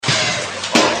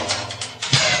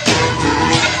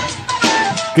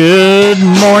Good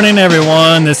morning,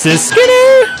 everyone. This is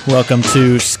Skinny. Welcome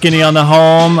to Skinny on the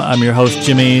Home. I'm your host,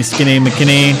 Jimmy Skinny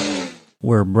McKinney.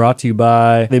 We're brought to you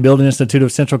by the Building Institute of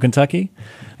Central Kentucky.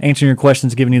 Answering your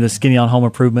questions, giving you the Skinny on Home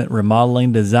improvement,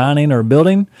 remodeling, designing, or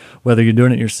building, whether you're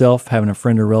doing it yourself, having a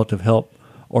friend or relative help,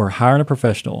 or hiring a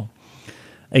professional.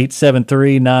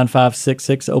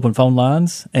 873-9566, open phone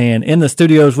lines. And in the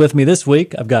studios with me this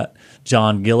week, I've got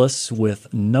John Gillis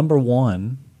with Number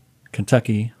One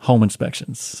Kentucky Home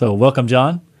Inspections. So welcome,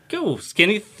 John. Cool.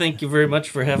 Skinny, thank you very much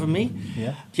for having me.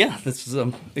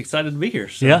 I'm excited to be here.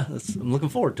 So I'm looking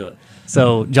forward to it.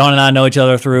 So John and I know each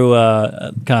other through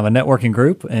kind of a networking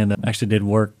group, and actually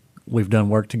we've done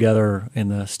work together in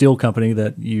the steel company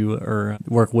that you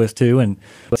work with too. And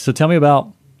so tell me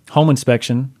about home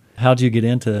inspection. How'd you get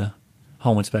into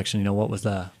home inspection? You know, what was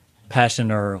the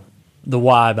passion or the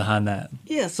why behind that?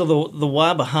 Yeah, so the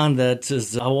why behind that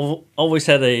is I've always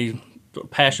had a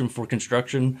passion for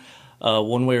construction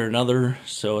one way or another.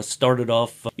 So I started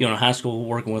off in high school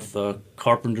working with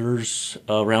carpenters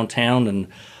around town and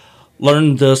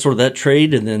learned sort of that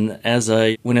trade. And then as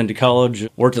I went into college,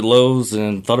 worked at Lowe's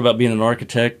and thought about being an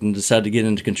architect and decided to get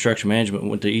into construction management.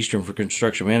 Went to Eastern for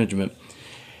construction management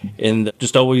and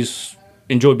just always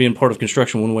enjoyed being part of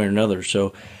construction one way or another.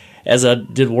 So as I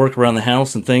did work around the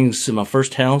house and things in my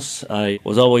first house, I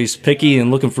was always picky and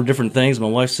looking for different things. My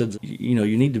wife said,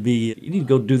 you need to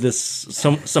go do this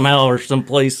somehow or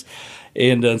someplace,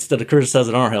 and instead of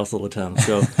criticizing our house all the time.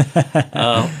 So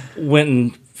went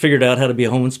and figured out how to be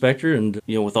a home inspector, and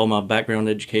with all my background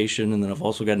education, and then I've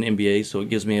also got an MBA, so it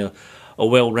gives me a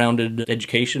well-rounded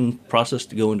education process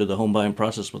to go into the home buying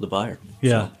process with the buyer.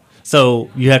 Yeah. So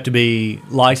you have to be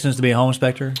licensed to be a home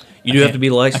inspector? You do have to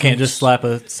be licensed. I can't just slap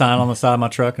a sign on the side of my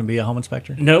truck and be a home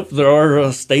inspector? Nope. There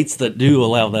are states that do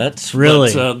allow that.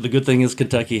 Really? But the good thing is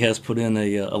Kentucky has put in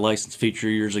a license feature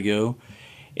years ago.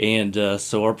 And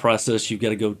so our process, you've got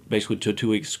to go basically to a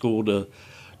 2-week school to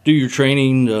do your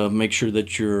training, make sure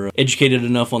that you're educated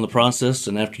enough on the process.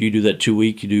 And after you do that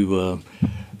 2-week, you do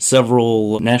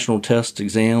several national test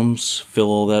exams, fill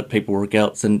all that paperwork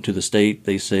out, send it to the state.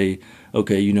 They say,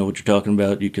 okay, you know what you're talking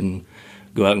about. You can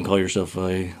go out and call yourself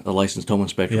a licensed home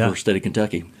inspector for the state of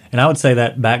Kentucky. And I would say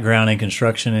that background in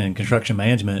construction and construction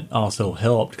management also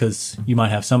helped, because you might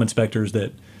have some inspectors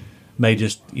that may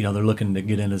just, they're looking to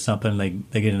get into something, they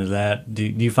get into that. Do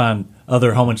you find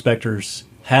other home inspectors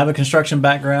have a construction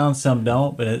background? Some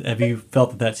don't, but have you felt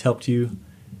that that's helped you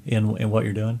in what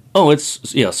you're doing? Oh,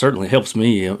 certainly helps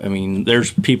me. I mean,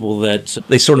 there's people that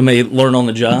they sort of may learn on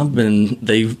the job and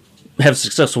they have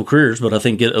successful careers, but I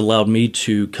think it allowed me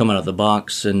to come out of the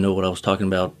box and know what I was talking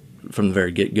about from the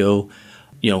very get-go.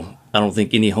 I don't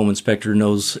think any home inspector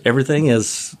knows everything,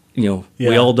 as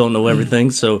we all don't know everything.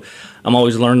 So I'm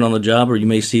always learning on the job, or you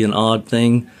may see an odd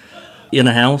thing in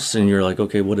a house and you're like,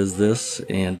 okay, what is this?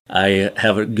 And I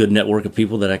have a good network of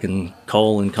people that I can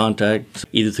call and contact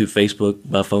either through Facebook,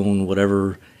 by phone,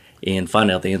 whatever, and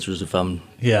find out the answers if don't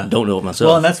know it myself.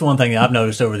 Well, and that's one thing I've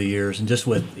noticed over the years, and just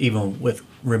even with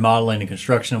remodeling and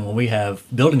construction, when we have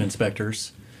building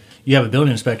inspectors, you have a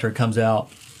building inspector who comes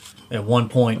out at one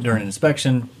point during an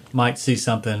inspection, might see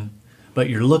something, but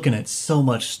you're looking at so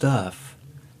much stuff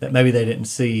that maybe they didn't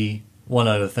see one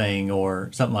other thing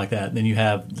or something like that. Then you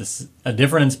have a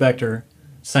different inspector,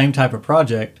 same type of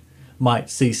project, might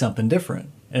see something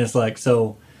different. And it's like,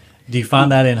 so do you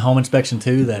find that in home inspection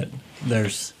too, that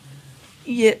there's...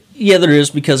 Yeah, there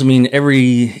is, because,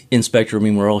 every inspector,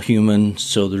 we're all human,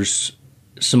 so there's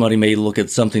somebody may look at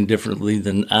something differently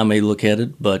than I may look at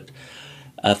it, but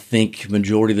I think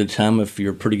majority of the time, if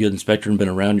you're a pretty good inspector and been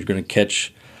around, you're going to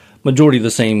catch majority of the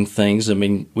same things.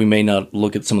 We may not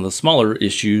look at some of the smaller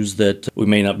issues that we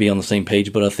may not be on the same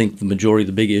page, but I think the majority of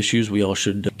the big issues, we all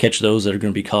should catch those that are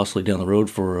going to be costly down the road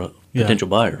for a potential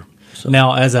buyer. So.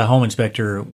 Now, as a home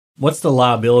inspector, what's the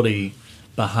liability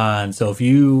behind? So if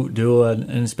you do an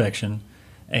inspection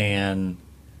and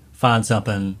find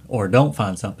something or don't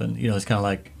find something, it's kind of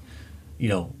like,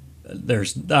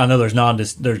 there's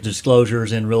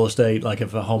disclosures in real estate, like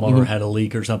if a homeowner had a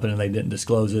leak or something and they didn't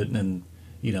disclose it, and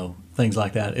things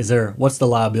like that. What's the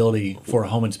liability for a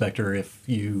home inspector if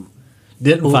you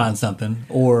didn't find something,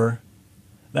 or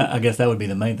I guess that would be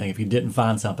the main thing, if you didn't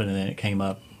find something and then it came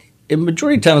up? In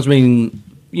majority of times,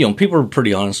 people are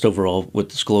pretty honest overall with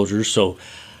disclosures, so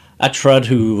I try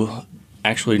to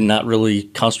actually not really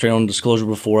concentrate on disclosure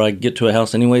before I get to a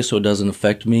house anyway, so it doesn't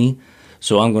affect me.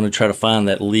 So I'm going to try to find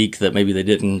that leak that maybe they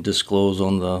didn't disclose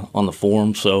on the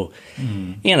form. So,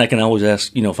 and I can always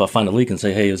ask, if I find a leak and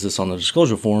say, hey, is this on the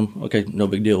disclosure form? Okay, no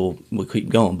big deal. We'll keep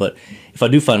going. But if I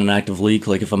do find an active leak,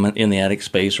 like if I'm in the attic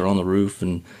space or on the roof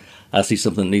and I see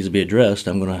something that needs to be addressed,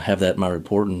 I'm going to have that in my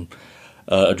report and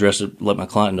address it, let my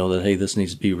client know that, hey, this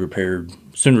needs to be repaired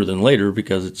sooner than later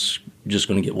because it's just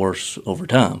going to get worse over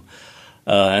time.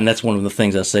 And that's one of the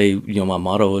things I say, my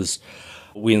motto is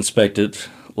we inspect it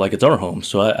like it's our home.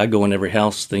 So I go in every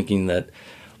house thinking that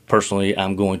personally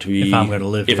I'm going to be, if I'm going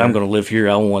to live here,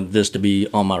 I want this to be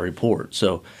on my report.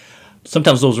 So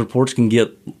sometimes those reports can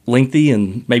get lengthy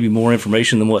and maybe more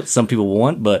information than what some people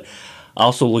want, but I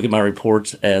also look at my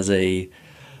reports as a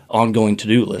ongoing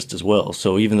to-do list as well.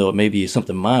 So even though it may be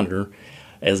something minor,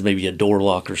 as maybe a door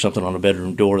lock or something on a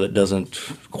bedroom door that doesn't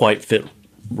quite fit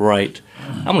right,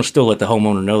 I'm going to still let the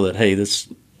homeowner know that, hey, this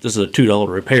is a $2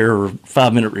 repair or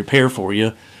 5-minute repair for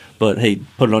you, but hey,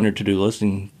 put it on your to-do list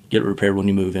and get it repaired when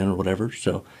you move in or whatever.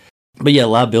 So, but yeah,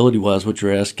 liability-wise, what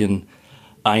you're asking,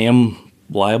 I am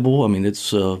liable. I mean,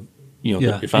 it's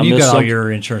if I miss got all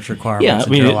your insurance requirements,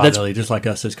 and general liability, just like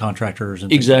us as contractors.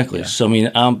 And exactly. Yeah. So I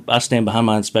mean, I stand behind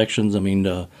my inspections. I mean,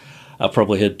 I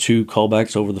probably had 2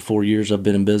 callbacks over the 4 years I've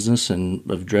been in business, and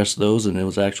I've addressed those. And it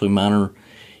was actually minor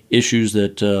issues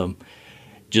that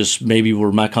just maybe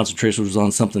where my concentration was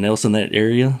on something else in that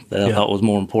area that I thought was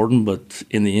more important. But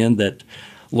in the end, that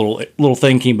little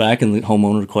thing came back, and the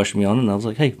homeowner questioned me on it, and I was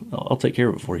like, hey, I'll take care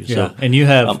of it for you. Yeah. So, and you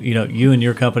have, you and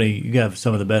your company, you have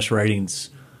some of the best ratings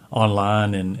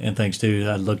online and things too.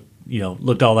 I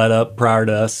looked all that up prior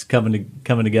to us coming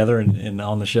together and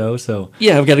on the show. So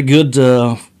yeah, I've got a good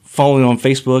following on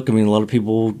Facebook. I mean, a lot of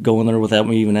people go in there without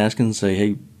me even asking and say,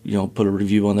 hey, put a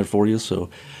review on there for you. So,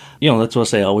 that's what I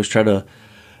say. I always try to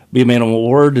be a man of my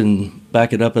word and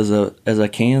back it up as I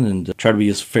can, and try to be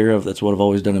as fair. That's what I've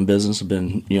always done in business. I've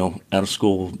been, out of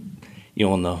school,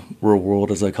 in the real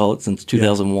world, as I call it, since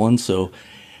 2001. Yeah. So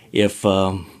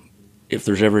if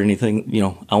there's ever anything,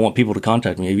 I want people to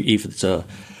contact me. If it's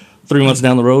 3 months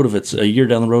down the road, if it's a year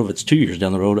down the road, if it's 2 years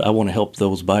down the road, I want to help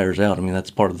those buyers out. I mean, that's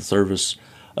part of the service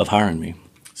of hiring me.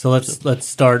 So let's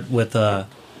start with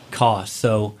cost.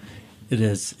 So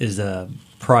is a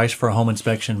price for a home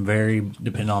inspection vary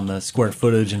depending on the square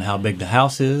footage and how big the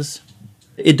house is?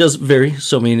 It does vary.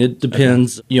 So, I mean, it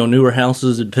depends. Okay. Newer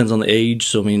houses, it depends on the age.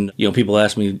 So, I mean, people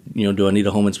ask me, do I need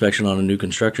a home inspection on a new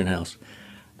construction house?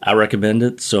 I recommend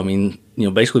it. So, I mean,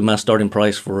 basically my starting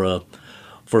price for a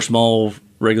small,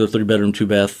 regular 3-bedroom,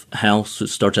 2-bath house, it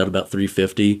starts out about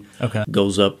 $350. Okay.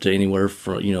 Goes up to anywhere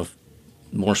from,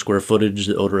 more square footage,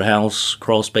 the older house,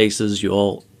 crawl spaces, you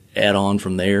all add on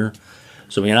from there.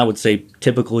 So, I mean, I would say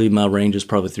typically my range is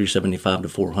probably $375 to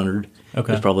 $400.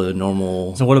 Okay. It's probably the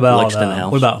normal. So what about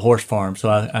house. What about horse farms? So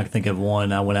I think of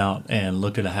one. I went out and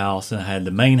looked at a house, and I had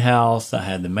the main house, I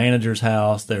had the manager's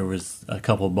house. There was a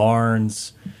couple of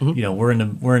barns.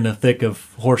 Mm-hmm. We're in the thick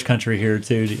of horse country here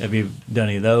too. Have you done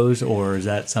any of those, or is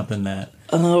that something that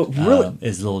really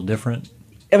is a little different?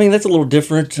 I mean, that's a little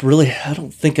different. Really, I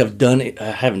don't think I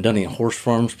haven't done any horse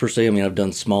farms per se. I mean, I've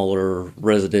done smaller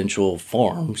residential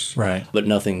farms, right? But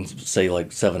nothing, say, like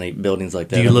 7-8 buildings like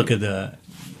that. Do you look at the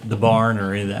barn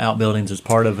or any of the outbuildings as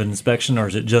part of an inspection, or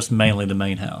is it just mainly the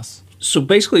main house? So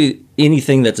basically,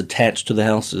 anything that's attached to the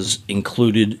house is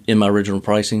included in my original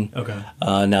pricing. Okay.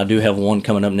 Now, I do have one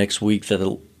coming up next week that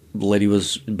the lady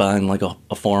was buying like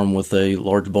a farm with a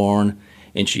large barn,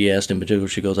 and she asked in particular,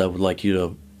 she goes, I would like you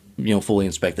to fully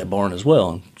inspect that barn as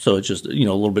well. So it's just, a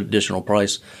little bit additional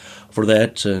price for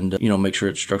that, and, make sure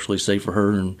it's structurally safe for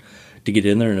her and to get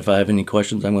in there. And if I have any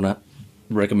questions, I'm going to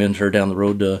recommend her down the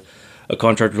road to a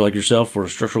contractor like yourself, or a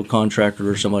structural contractor,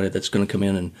 or somebody that's going to come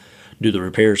in and do the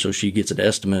repair, so she gets an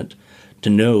estimate to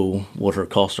know what her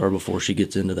costs are before she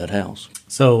gets into that house.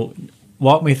 So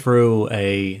walk me through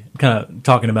kind of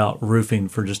talking about roofing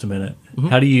for just a minute.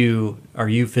 Mm-hmm. Are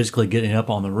you physically getting up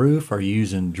on the roof? Are you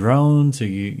using drones? Are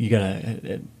you got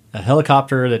a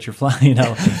helicopter that you're flying?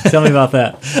 Tell me about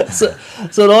that. So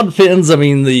it all depends. I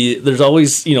mean, there's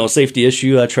always, a safety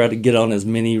issue. I try to get on as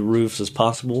many roofs as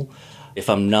possible. If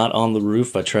I'm not on the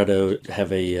roof, I try to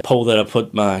have a pole that I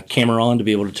put my camera on to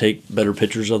be able to take better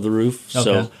pictures of the roof. Okay.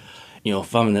 So,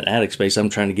 if I'm in an attic space, I'm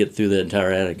trying to get through the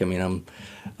entire attic. I mean, I'm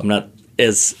not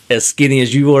as skinny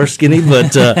as you are skinny,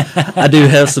 but I do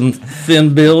have some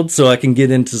thin build, so I can get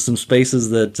into some spaces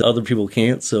that other people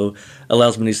can't. So it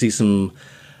allows me to see some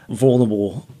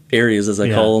vulnerable areas, as I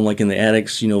call them, like in the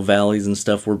attics, valleys and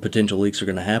stuff where potential leaks are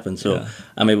going to happen. So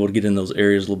I'm able to get in those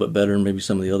areas a little bit better than maybe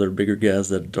some of the other bigger guys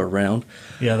that are around.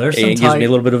 Yeah, there's some it gives me a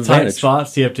little bit of advantage.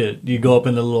 Spots. You go up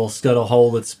in the little scuttle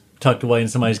hole that's tucked away in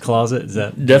somebody's closet. Is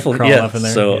that definitely up in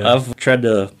there? So I've tried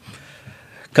to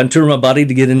contour my body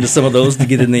to get into some of those, to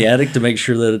get in the attic, to make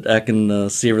sure that I can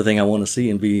see everything I want to see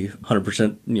and be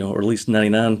 100%, or at least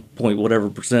 99 point whatever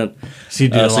percent So you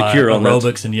do secure a lot on of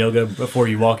that. aerobics and yoga before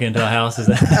you walk into a house? Is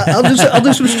that I'll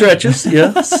do some stretches,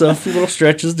 yeah. So a few little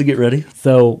stretches to get ready.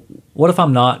 so? What if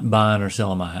I'm not buying or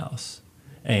selling my house,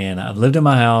 and I've lived in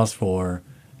my house for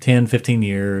 10, 15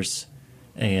 years,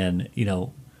 and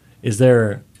is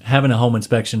there having a home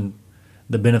inspection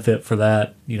the benefit for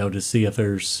that? To see if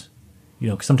there's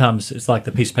 'cause sometimes it's like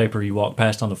the piece of paper you walk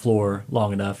past on the floor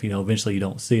long enough, eventually you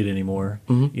don't see it anymore.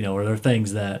 Are there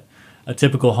things that a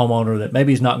typical homeowner that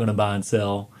maybe is not going to buy and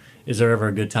sell, is there ever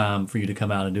a good time for you to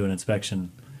come out and do an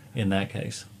inspection in that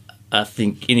case? I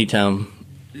think anytime,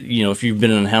 if you've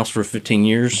been in a house for 15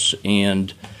 years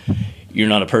and you're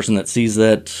not a person that sees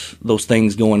those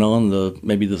things going on,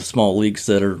 maybe the small leaks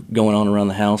that are going on around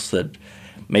the house that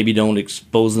maybe don't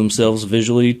expose themselves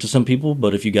visually to some people,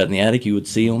 but if you got in the attic, you would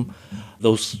see them.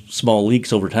 Those small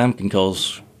leaks over time can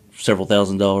cause several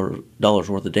 $1,000s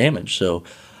worth of damage. So,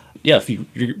 yeah, if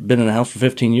you've been in a house for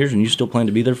 15 years and you still plan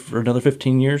to be there for another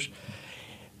 15 years,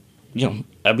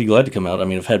 I'd be glad to come out. I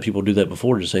mean, I've had people do that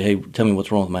before, to say, hey, tell me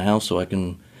what's wrong with my house so I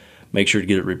can make sure to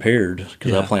get it repaired,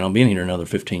 because I plan on being here another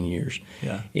 15 years.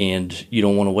 Yeah. And you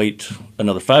don't want to wait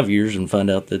another 5 years and find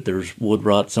out that there's wood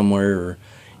rot somewhere, or,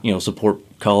 support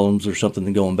columns or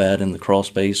something going bad in the crawl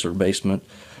space or basement.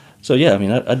 So, yeah, I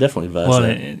mean, I definitely advise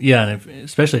that. And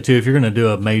especially, too, if you're going to do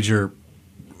a major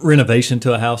renovation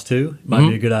to a house, too, it might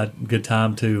be a good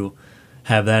time to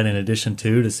have that in addition,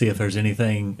 to see if there's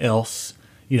anything else.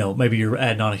 Maybe you're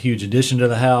adding on a huge addition to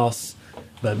the house,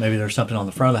 but maybe there's something on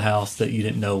the front of the house that you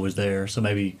didn't know was there. So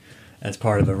maybe as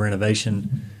part of a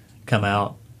renovation, come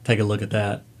out, take a look at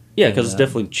that. Yeah, because it's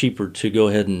definitely cheaper to go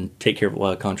ahead and take care of it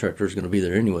while a contractor is going to be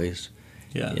there anyways,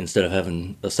 instead of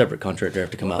having a separate contractor have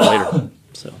to come out later.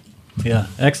 So, yeah,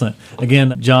 excellent.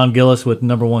 Again, John Gillis with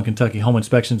Number One Kentucky Home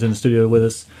Inspections in the studio with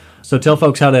us. So tell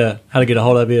folks how to get a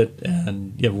hold of you,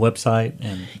 and you have a website.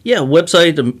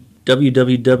 Website,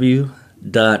 www.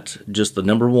 just the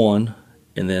number one,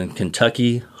 and then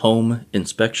Kentucky Home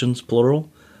Inspections,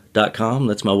 plural.com.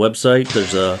 That's my website.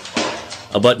 There's a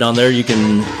button on there you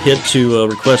can hit to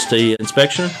request a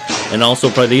inspection. And also,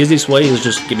 probably the easiest way is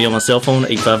just give me on my cell phone,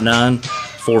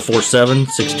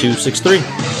 859-447-6263.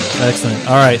 Excellent.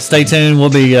 All right, stay tuned. We'll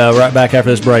be right back after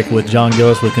this break with John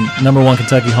Gillis with Number One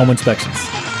Kentucky Home Inspections.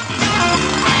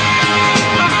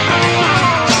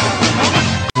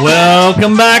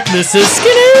 Welcome back. This is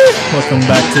Skinny. Welcome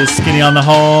back to Skinny on the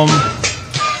Home.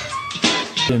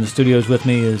 In the studios with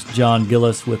me is John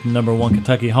Gillis with Number One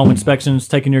Kentucky Home Inspections,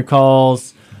 taking your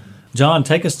calls. John,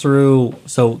 take us through,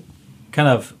 so kind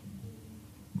of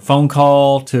phone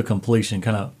call to completion,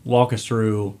 kind of walk us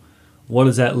through, what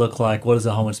does that look like? What does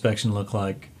a home inspection look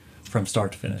like from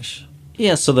start to finish?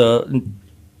 Yeah, so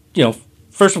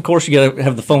first, of course, you got to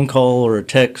have the phone call or a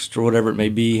text or whatever it may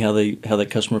be, how that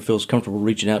customer feels comfortable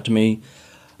reaching out to me.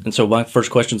 And so my first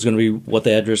question is going to be what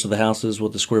the address of the house is,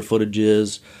 what the square footage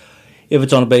is, if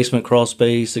it's on a basement, crawl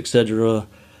space, etc.,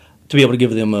 to be able to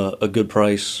give them a good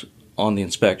price on the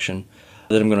inspection.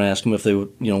 Then I'm going to ask them if they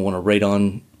want a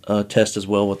radon test as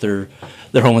well with their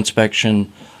home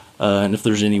inspection, and if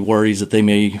there's any worries that they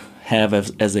may have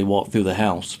as they walk through the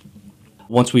house.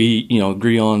 Once we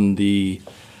agree on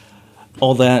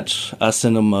all that, I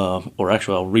send them, or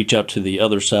actually I'll reach out to the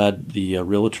other side, the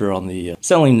realtor on the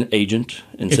selling agent,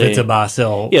 and say, if it's a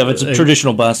buy-sell. Yeah, if it's a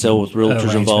traditional buy-sell with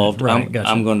realtors involved, right, gotcha.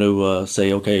 I'm going to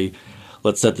say, okay,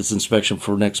 let's set this inspection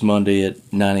for next Monday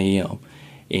at 9 a.m.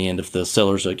 And if the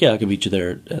seller's like, yeah, I can meet you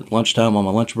there at lunchtime on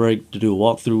my lunch break to do a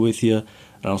walkthrough with you,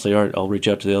 and I'll say, all right, I'll reach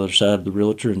out to the other side of the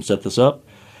realtor and set this up.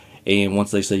 And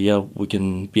once they say, yeah, we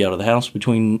can be out of the house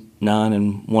between 9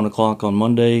 and 1 o'clock on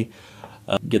Monday,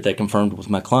 get that confirmed with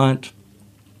my client,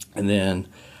 and then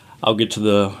I'll get to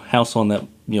the house on that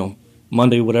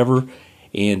Monday, whatever,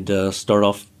 and start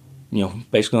off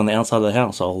basically on the outside of the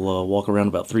house. I'll walk around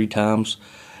about 3 times,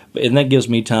 and that gives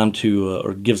me time to,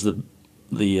 or gives the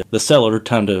seller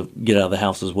time to get out of the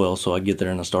house as well. So I get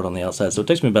there and I start on the outside. So it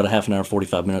takes me about a half an hour,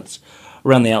 45 minutes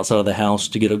around the outside of the house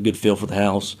to get a good feel for the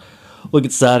house. Look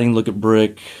at siding, look at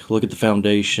brick, look at the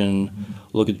foundation,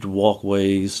 look at the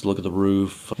walkways, look at the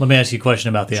roof. Let me ask you a question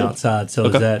about the outside. So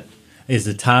Okay. is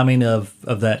the timing of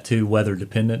that too weather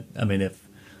dependent? I mean,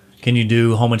 can you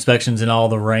do home inspections in all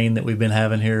the rain that we've been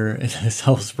having here this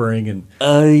whole spring and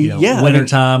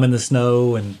wintertime in the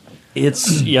snow? And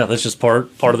it's that's just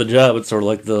part of the job. It's sort of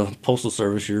like the postal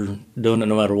service. You're doing it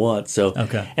no matter what. So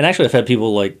okay. And actually, I've had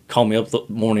people like call me up the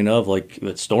morning of, like if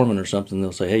it's storming or something.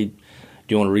 They'll say, hey,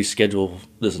 do you want to reschedule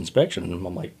this inspection? And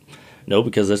I'm like, no,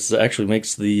 because this actually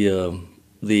makes the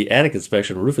the attic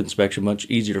inspection, roof inspection, much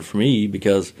easier for me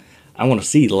because I want to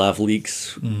see live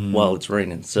leaks while it's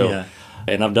raining. So, Yeah.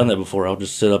 and I've done that before. I'll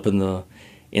just sit up in the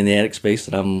attic space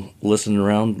and I'm listening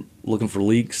around, looking for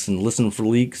leaks and listening for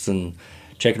leaks and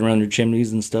checking around your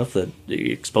chimneys and stuff. That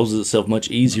it exposes itself much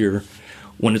easier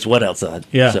when it's wet outside.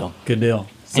 Yeah. So, Good deal.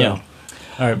 So, yeah.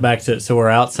 All right, back to so we're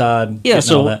outside. Yeah, getting all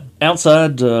so that.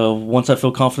 outside, once I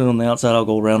feel confident on the outside, I'll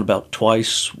go around about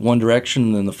twice one direction,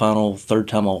 and then the final third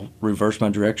time I'll reverse my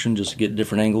direction just to get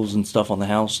different angles and stuff on the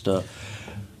house. Go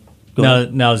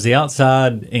ahead. Now, does the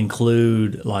outside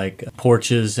include like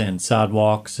porches and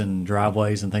sidewalks and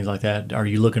driveways and things like that? Are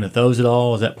you looking at those at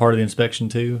all? Is that part of the inspection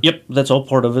too? Yep, that's all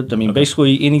part of it. I mean,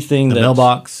 basically anything The that's...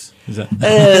 mailbox? Is that?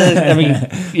 I mean,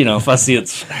 if I see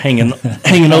it's hanging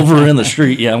over in the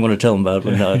street, yeah, I'm going to tell them about it.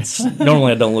 But no,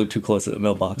 normally I don't look too close at the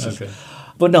mailboxes. Okay.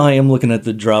 But no, I am looking at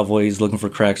the driveways, looking for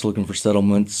cracks, looking for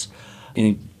settlements,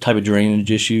 any type of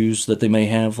drainage issues that they may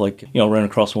have. Like, I ran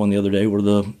across one the other day where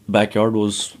the backyard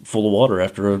was full of water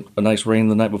after a nice rain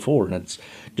the night before, and it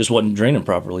just wasn't draining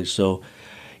properly. So,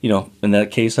 in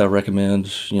that case, I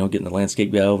recommend, getting the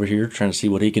landscape guy over here, trying to see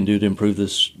what he can do to improve the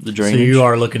drainage. So you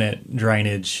are looking at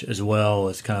drainage as well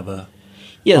as kind of on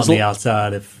the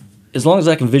outside. As long as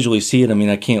I can visually see it, I mean,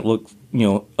 I can't look,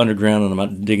 underground and I'm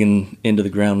not digging into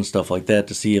the ground and stuff like that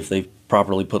to see if they've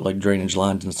properly put like drainage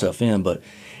lines and stuff in. But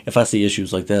if I see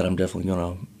issues like that, I'm definitely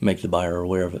going to make the buyer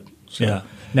aware of it. So. Yeah.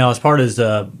 Now, as part as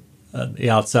the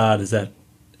outside, is that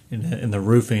in the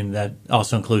roofing, that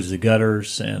also includes the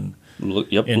gutters and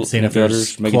Yep, and seeing if gutters,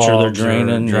 there's making sure they're clogs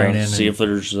or draining, see if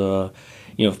there's 3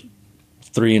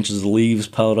 inches of leaves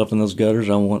piled up in those gutters.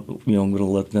 I'm going to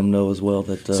let them know as well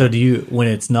that. So do you, when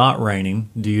it's not raining,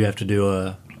 do you have to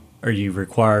do are you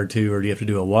required to, or do you have to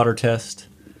do a water test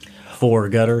for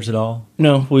gutters at all?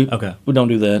 No, we don't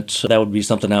do that. So that would be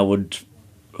something I would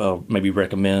maybe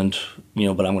recommend.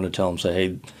 But I'm going to tell them, say,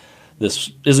 hey,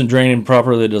 this isn't draining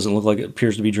properly. It doesn't look like it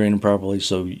appears to be draining properly.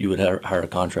 So you would hire a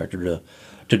contractor to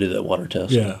do that water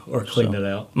test. Yeah, or clean it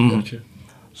out. Gotcha.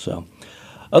 So,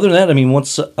 other than that, I mean,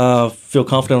 once I feel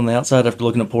confident on the outside, after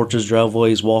looking at porches,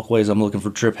 driveways, walkways, I'm looking for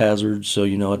trip hazards. So,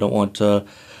 I don't want,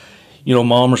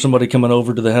 mom or somebody coming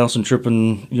over to the house and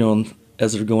tripping,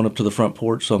 as they're going up to the front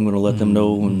porch. So I'm going to let them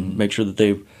know and make sure that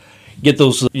they get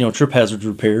those, trip hazards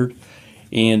repaired.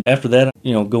 And after that,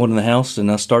 go into the house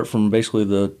and I start from basically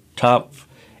the top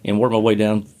and work my way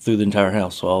down through the entire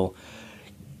house. So I'll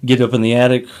get up in the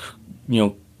attic,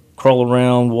 crawl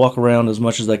around, walk around as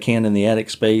much as I can in the attic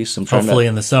space. Hopefully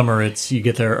in the summer, you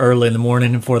get there early in the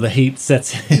morning before the heat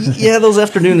sets in. Yeah, those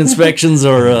afternoon inspections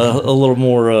are a little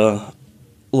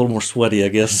more sweaty, I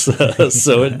guess.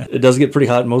 So it does get pretty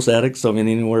hot in most attics. So, I mean,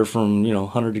 anywhere from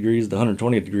 100 degrees to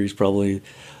 120 degrees probably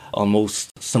on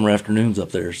most summer afternoons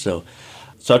up there. So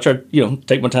I try to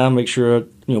take my time, make sure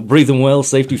breathing well,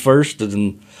 safety first,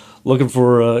 and looking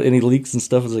for any leaks and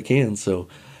stuff as I can. So.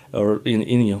 Or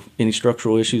any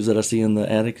structural issues that I see in the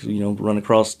attic, run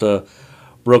across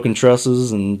broken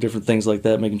trusses and different things like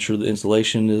that, making sure the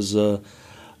insulation is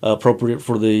appropriate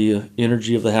for the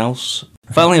energy of the house.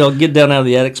 Finally, I'll get down out of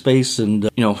the attic space and,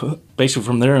 basically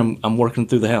from there, I'm working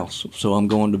through the house. So I'm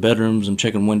going to bedrooms, I'm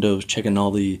checking windows, checking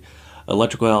all the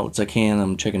electrical outlets I can,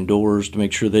 I'm checking doors to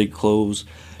make sure they close,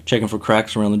 checking for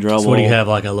cracks around the drywall. So what do you have,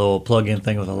 like a little plug-in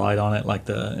thing with a light on it, like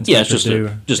the inspectors do?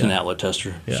 Yeah, it's just an outlet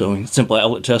tester. Yeah. So simple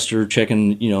outlet tester,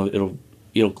 checking, it'll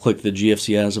click the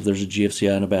GFCIs if there's a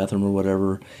GFCI in a bathroom or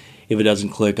whatever. If it doesn't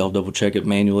click, I'll double check it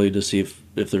manually to see if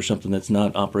there's something that's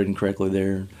not operating correctly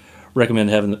there. Recommend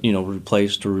having,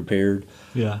 replaced or repaired.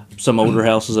 Yeah. Some older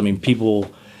houses, I mean,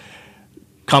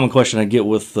 common question I get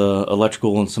with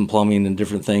electrical and some plumbing and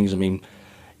different things, I mean,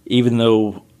 even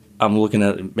though I'm looking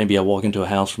at, maybe I walk into a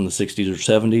house from the 60s or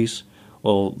 70s,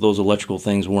 well, those electrical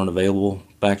things weren't available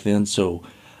back then. So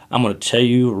I'm going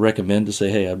to recommend to say,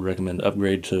 hey, I'd recommend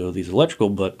upgrade to these electrical,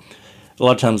 but a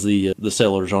lot of times the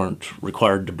sellers aren't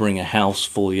required to bring a house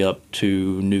fully up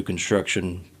to new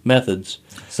construction methods.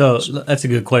 So that's a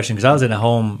good question, because I was in a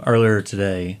home earlier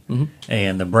today,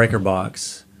 and the breaker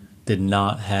box did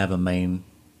not have a main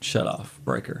shutoff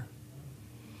breaker.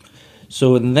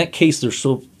 So in that case, they're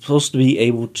supposed to be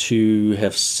able to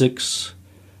have six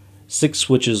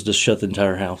switches to shut the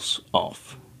entire house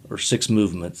off, or 6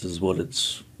 movements is what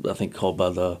it's, I think, called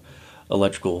by the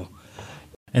electrical.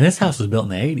 And this house was built in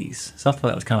the 80s, so I thought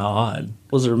that was kind of odd.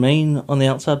 Was there a main on the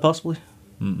outside possibly?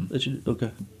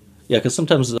 Okay. Yeah, because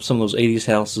sometimes some of those 80s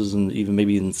houses, and even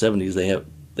maybe in the 70s,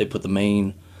 they put the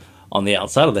main on the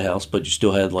outside of the house, but you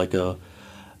still had like a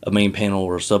main panel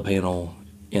or a sub panel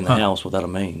in the house without a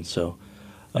main. So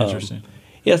interesting.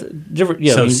 Yeah, different.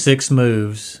 Yeah, so 6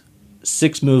 moves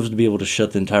 6 moves to be able to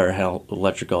shut the entire house,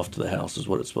 electric off to the house is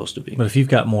what it's supposed to be. But if you've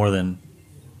got more than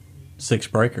 6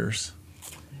 breakers,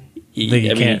 then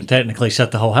you can't technically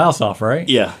shut the whole house off, right?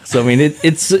 Yeah. So I mean,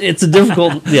 it's a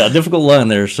difficult difficult line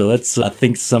there. So that's I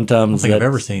think sometimes I don't think I've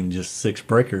ever seen just 6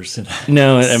 breakers.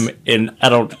 No, and I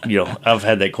don't. I've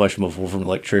had that question before from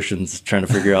electricians trying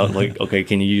to figure out like, okay,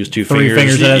 can you use 2 fingers? 3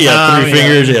 fingers at a time. 3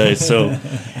 fingers. Yeah. So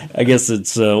I guess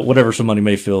it's whatever somebody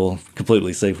may feel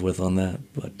completely safe with on that.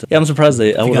 But I'm surprised I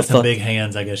would got have some thought big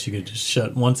hands. I guess you could just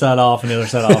shut one side off and the other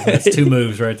side off. That's 2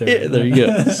 moves right there. Yeah, there you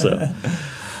go. So.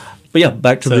 But yeah,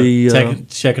 back to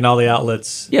checking all the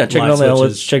outlets. Yeah, checking all the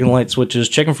outlets, checking the light switches,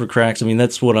 checking for cracks. I mean,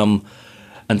 that's what I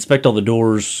inspect all the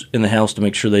doors in the house to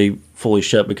make sure they fully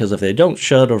shut, because if they don't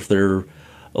shut or if they're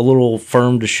a little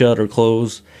firm to shut or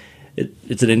close,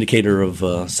 it's an indicator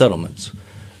of settlements.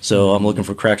 So I'm looking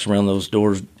for cracks around those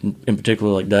doors, in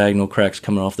particular like diagonal cracks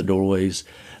coming off the doorways.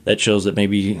 That shows that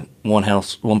maybe one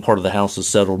part of the house is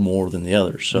settled more than the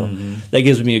other. So that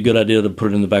gives me a good idea to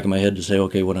put it in the back of my head to say,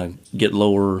 okay, when I get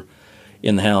lower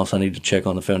in the house, I need to check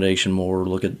on the foundation more,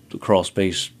 look at the crawl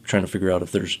space, trying to figure out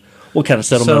if there's what kind of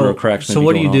settlement or cracks. So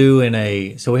what do you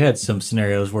do so we had some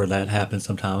scenarios where that happens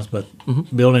sometimes, but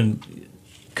building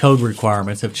code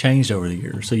requirements have changed over the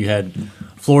years. So you had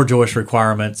floor joist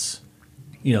requirements,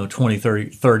 20,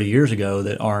 30 years ago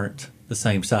that aren't the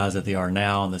same size that they are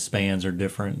now, and the spans are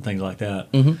different and things like that.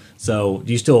 So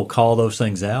do you still call those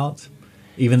things out?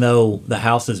 Even though the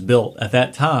house is built, at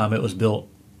that time it was built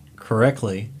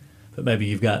correctly, but maybe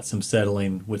you've got some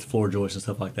settling with floor joists and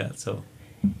stuff like that. So,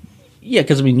 yeah,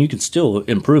 because I mean, you can still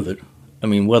improve it. I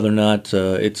mean, whether or not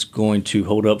it's going to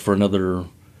hold up for another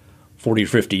 40 or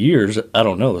 50 years, I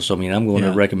don't know. So, I mean, I'm going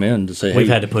to recommend to say, we've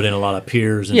had to put in a lot of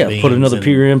piers and beams. Put another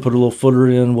pier in, put a little footer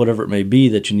in, whatever it may be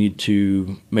that you need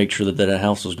to make sure that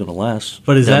house is going to last.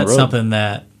 But is that something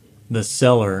that the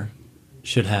seller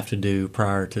should have to do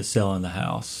prior to selling the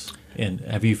house? And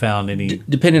have you found any?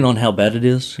 Depending on how bad it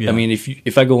is. Yeah. I mean,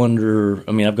 if I go under,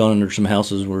 I've gone under some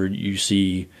houses where you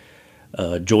see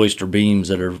joist or beams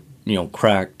that are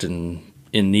cracked and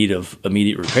in need of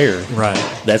immediate repair. Right.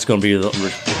 That's going to be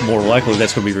more likely.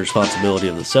 That's going to be the responsibility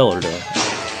of the seller to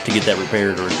get that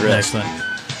repaired or addressed. Excellent.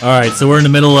 All right, so we're in the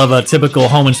middle of a typical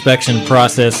home inspection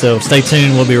process, so stay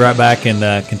tuned. We'll be right back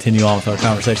and continue on with our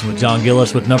conversation with John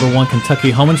Gillis with Number 1 Kentucky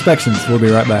Home Inspections. We'll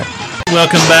be right back.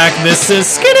 Welcome back. This is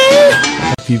Skinny.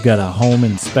 If you've got a home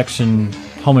inspection,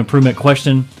 home improvement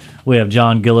question, we have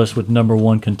John Gillis with Number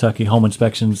 1 Kentucky Home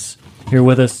Inspections here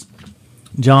with us.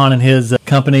 John and his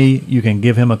company, you can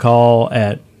give him a call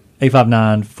at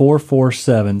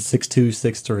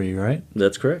 859-447-6263, right?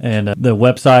 That's correct. And the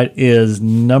website is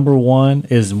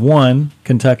one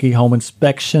Kentucky Home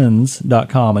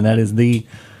Inspections.com, and that is the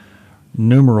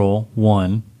numeral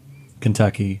 1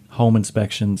 Kentucky Home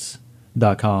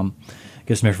Inspections.com.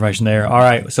 Get some information there. All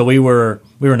right, so we were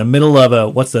in the middle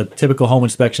of what's the typical home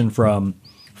inspection from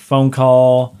phone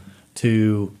call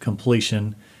to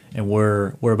completion, and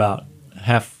we're about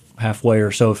halfway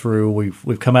or so through.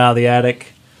 We've come out of the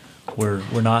attic. We're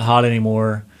not hot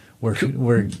anymore. We're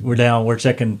down. We're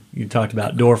checking. You talked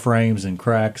about door frames and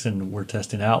cracks, and we're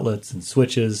testing outlets and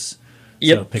switches.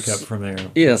 Yep. So pick up from there.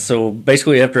 Yeah. So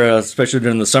basically, after especially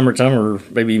during the summertime or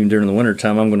maybe even during the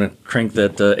wintertime, I'm going to crank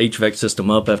that HVAC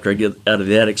system up after I get out of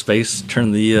the attic space.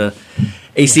 Turn the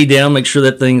AC down. Make sure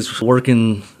that thing's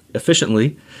working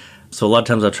efficiently. So a lot of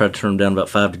times I try to turn them down about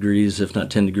 5 degrees, if not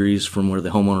 10 degrees, from where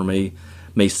the homeowner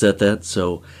may set that.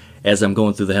 So as I'm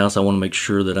going through the house, I want to make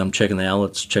sure that I'm checking the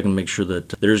outlets, checking to make sure that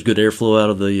there's good airflow out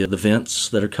of the vents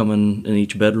that are coming in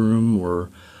each bedroom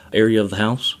or area of the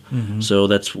house. Mm-hmm. So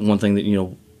that's one thing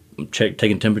that,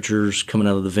 taking temperatures coming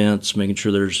out of the vents, making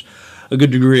sure there's a good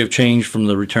degree of change from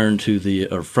the return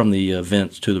from the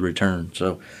vents to the return.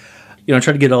 So, I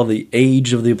try to get all the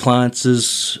age of the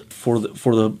appliances for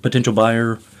the potential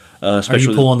buyer. Are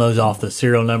you pulling those off the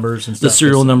serial numbers and stuff? The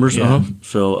serial numbers,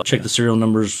 So check the serial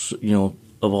numbers, of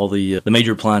all the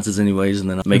major appliances anyways, and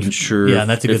then making sure and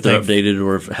that's a good if they're thing. updated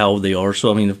or how they are.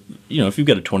 So, if you've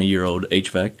got a 20-year-old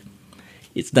HVAC,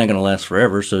 it's not going to last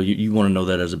forever. So you want to know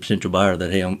that as a potential buyer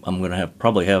that, hey, I'm going to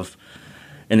probably have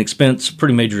an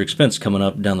pretty major expense coming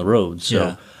up down the road.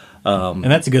 So, and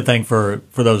that's a good thing for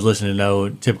those listening to know.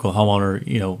 Typical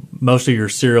homeowner, most of your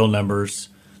serial numbers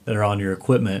that are on your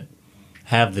equipment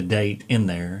have the date in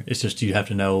there. It's just you have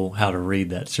to know how to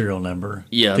read that serial number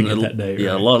to get that date.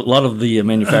 Yeah, right? a lot of the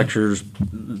manufacturers,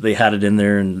 they had it in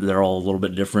there, and they're all a little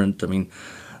bit different.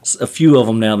 A few of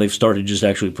them now, they've started just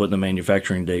actually putting the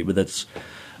manufacturing date, but that's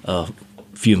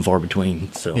few and far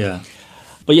between. So yeah.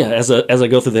 But yeah, as I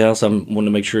go through the house, I'm wanting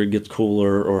to make sure it gets cool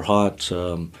or hot.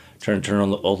 trying to turn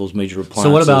on all those major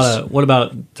appliances. So what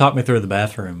about talk me through the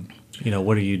bathroom?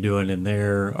 What are you doing in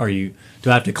there? Do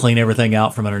I have to clean everything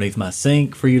out from underneath my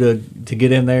sink for you to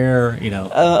get in there?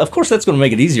 Of course, that's going to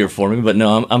make it easier for me. But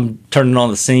no, I'm turning on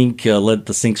the sink, let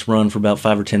the sinks run for about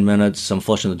 5 or 10 minutes. I'm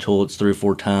flushing the toilets 3 or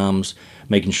 4 times,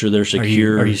 making sure they're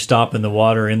secure. Are you stopping the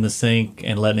water in the sink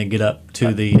and letting it get up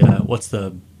to the what's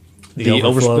the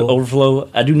overflow?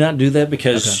 I do not do that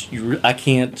because I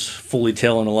can't fully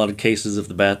tell in a lot of cases if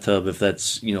the bathtub, if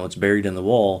that's it's buried in the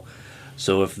wall.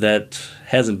 So if that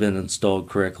hasn't been installed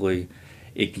correctly,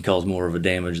 it can cause more of a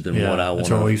damage than what I want.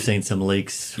 That's where we've seen some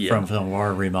leaks from some of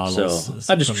our remodels.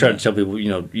 So I just try to tell people,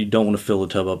 you don't want to fill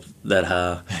the tub up that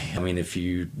high. I mean, if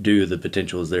you do, the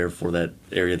potential is there for that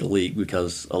area to leak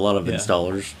because a lot of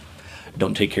installers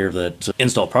don't take care of that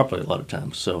install properly a lot of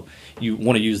times. So you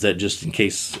want to use that just in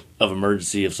case of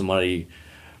emergency if somebody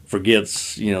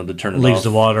forgets, to turn it off. Leaves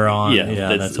the water on.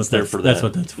 That's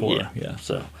what that's for. Yeah.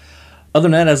 So other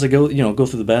than that, as I go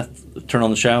through the bath, turn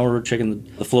on the shower,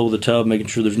 checking the flow of the tub, making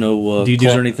sure there's no clogs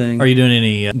or anything. Are you doing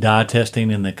any dye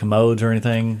testing in the commodes or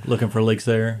anything, looking for leaks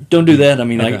there? Don't do that. I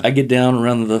mean, I get down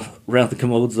around the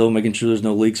commodes, though, making sure there's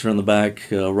no leaks around the back,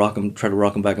 try to rock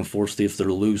them back and forth, see if they're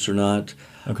loose or not,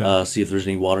 see if there's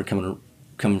any water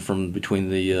coming from between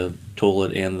the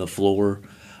toilet and the floor,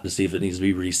 to see if it needs to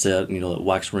be reset. That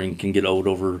wax ring can get old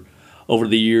over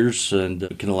the years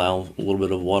and can allow a little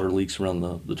bit of water leaks around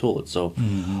the toilet. So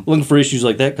looking for issues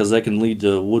like that because that can lead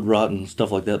to wood rot and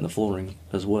stuff like that in the flooring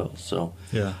as well. So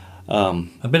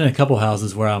I've been in a couple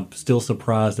houses where I'm still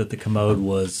surprised that the commode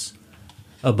was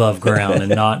above ground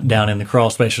and not down in the crawl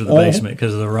space of the basement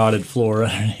because of the rotted floor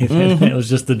underneath it. It was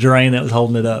just the drain that was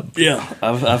holding it up. Yeah,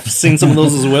 I've seen some of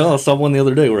those as well. I saw one the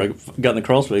other day where I got in the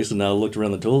crawl space and I looked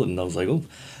around the toilet and I was like, oh,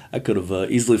 I could have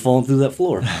easily fallen through that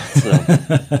floor.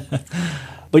 So.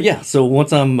 But yeah, so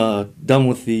once I'm done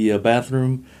with the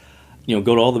bathroom, go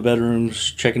to all the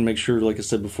bedrooms, check and make sure, like I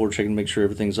said before, check and make sure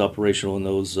everything's operational in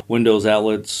those windows,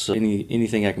 outlets,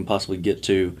 anything I can possibly get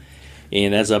to.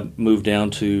 And as I move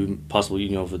down to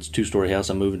possibly, if it's a 2-story house,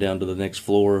 I'm moving down to the next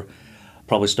floor.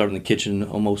 Probably start in the kitchen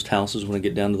on most houses when I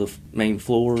get down to the main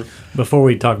floor. Before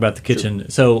we talk about the kitchen,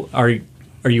 so are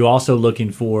you also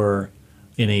looking for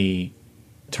any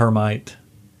termite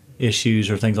issues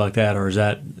or things like that, or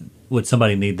would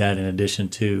somebody need that in addition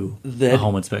to a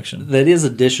home inspection? That is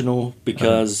additional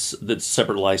because that's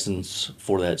separate license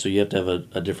for that. So you have to have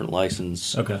a different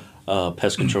license,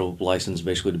 pest control license,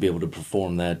 basically to be able to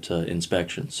perform that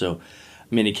inspection. So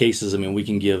in many cases, we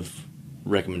can give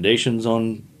recommendations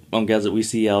on guys that we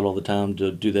see out all the time to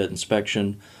do that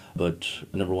inspection. But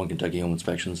number one, Kentucky Home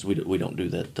Inspections, we don't do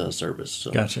that service.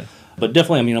 So. Gotcha. But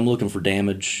definitely, I'm looking for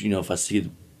damage. If I see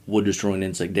wood destroying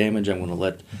insect damage, I'm going to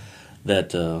let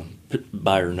that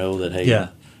buyer know that, hey,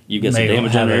 you get some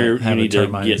damage on there. You need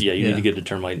to get a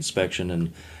termite inspection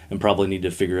and probably need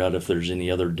to figure out if there's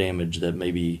any other damage that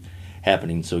may be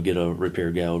happening. So get a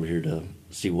repair guy over here to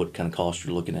see what kind of cost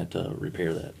you're looking at to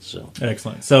repair that. So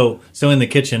excellent. So in the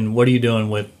kitchen, what are you doing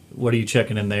what are you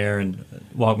checking in there? And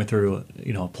walk me through,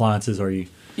 appliances. Are you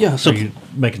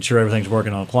making sure everything's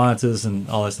working on appliances and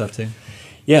all that stuff too?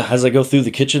 Yeah, as I go through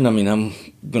the kitchen, I'm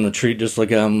going to treat just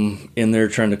like I'm in there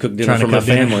trying to cook dinner for my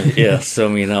family. Yeah,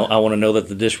 so I want to know that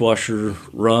the dishwasher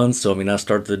runs. So I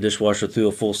start the dishwasher through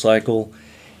a full cycle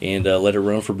and let it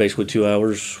run for basically 2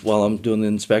 hours while I'm doing the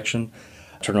inspection.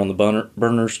 Turn on the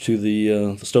burners to the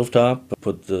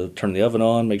stovetop. Turn the oven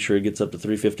on. Make sure it gets up to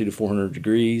 350 to 400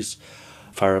 degrees.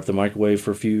 Fire up the microwave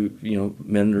for a few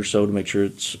minute or so to make sure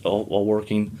it's all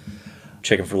working.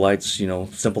 Checking for lights,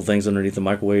 simple things underneath the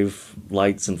microwave,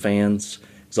 lights and fans,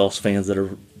 exhaust fans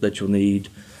that you'll need.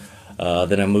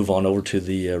 Then I move on over to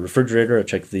the refrigerator. I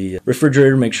check the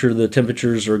refrigerator, make sure the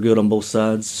temperatures are good on both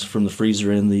sides, from the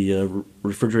freezer and the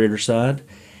refrigerator side.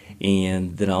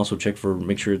 And then I also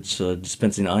make sure it's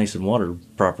dispensing ice and water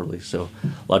properly. So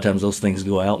a lot of times those things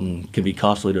go out and can be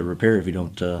costly to repair if you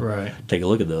don't take a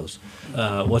look at those.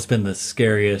 What's been the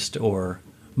scariest or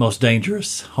most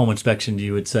dangerous home inspection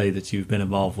you would say that you've been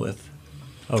involved with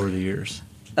over the years?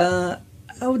 I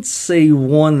would say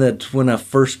one that when I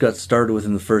first got started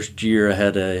within the first year, I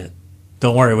had a...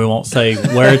 Don't worry, we won't say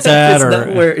where it's at. It's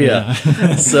not where, yeah.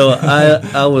 So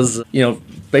I was,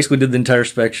 basically did the entire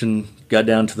inspection, got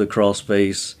down to the crawl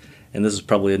space, and this is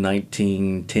probably a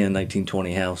 1910,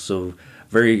 1920 house, so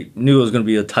knew it was going to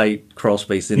be a tight crawl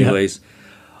space anyways. Yeah.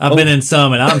 I've been in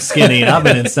some, and I'm skinny, and I've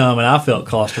been in some, and I felt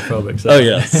claustrophobic. So. Oh,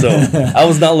 yeah. So I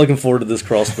was not looking forward to this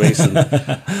crawl space.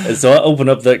 And so I open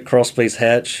up that crawl space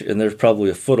hatch, and there's probably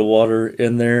a foot of water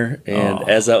in there. And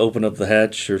as I open up the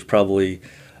hatch, there's probably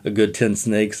a good 10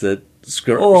 snakes that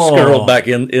skirtled back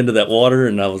into that water,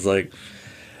 and I was like,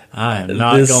 I am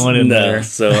not going in there.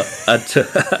 So I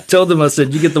told them, I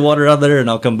said, you get the water out there and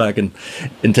I'll come back and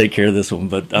take care of this one,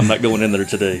 but I'm not going in there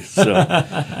today. So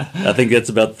I think that's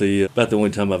about the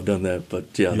only time I've done that.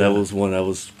 But yeah. That was one I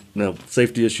was,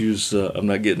 safety issues. I'm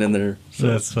not getting in there. So,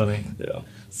 that's funny. Yeah.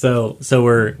 So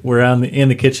we're in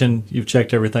the kitchen. You've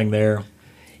checked everything there.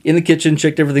 In the kitchen,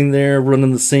 checked everything there,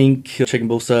 running the sink, checking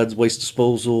both sides, waste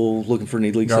disposal, looking for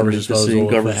any leaks Garbage disposal, the sink,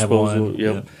 garbage disposal.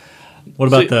 Yep. What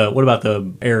about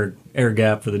the air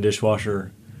gap for the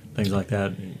dishwasher, things like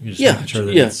that? You just making sure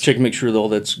that check and make sure that all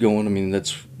that's going. I mean,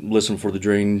 that's listen for the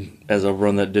drain as I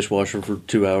run that dishwasher for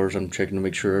 2 hours. I'm checking to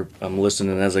make sure I'm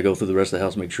listening as I go through the rest of the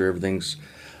house, make sure everything's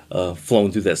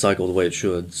flowing through that cycle the way it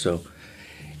should. So,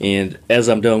 and as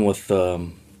I'm done with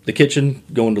the kitchen,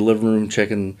 going to the living room,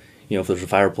 checking. If there's a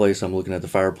fireplace, I'm looking at the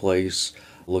fireplace,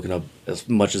 looking up as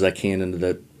much as I can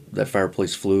into that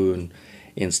fireplace flue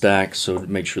and stacks, so to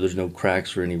make sure there's no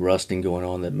cracks or any rusting going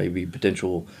on that may be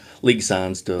potential leak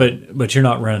signs. But you're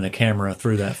not running a camera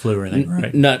through that flue or anything,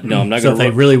 right? No, I'm not. So if they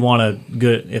really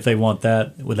if they want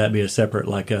that, would that be a separate,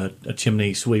 like a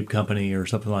chimney sweep company or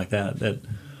something like that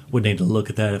would need to look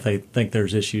at that if they think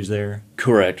there's issues there?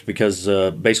 Correct, because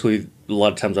basically a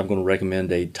lot of times I'm going to recommend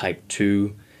a Type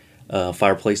 2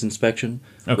 fireplace inspection,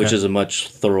 which is a much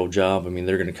thorough job. I mean,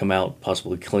 they're going to come out,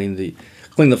 possibly clean the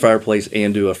fireplace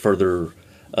and do a further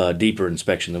deeper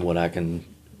inspection than what I can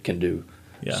do.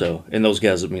 Yeah. So, and those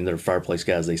guys, I mean, they're fireplace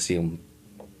guys. They see them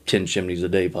 10 chimneys a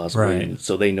day, possibly, right.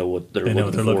 So they know what they're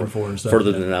looking for and stuff,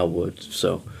 further than I would.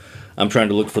 So, I'm trying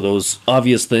to look for those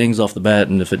obvious things off the bat,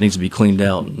 and if it needs to be cleaned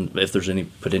out, and if there's any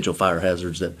potential fire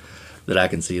hazards that I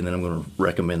can see, and then I'm going to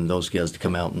recommend those guys to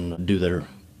come out and do their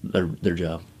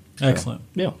job. Excellent.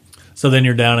 So, yeah. So then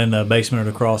you're down in the basement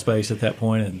or the crawl space at that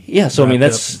point, and so I mean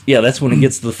that's when it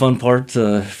gets to the fun part.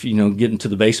 Getting to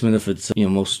the basement. If it's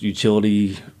most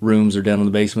utility rooms are down in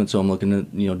the basement, so I'm looking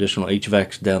at additional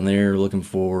HVACs down there, looking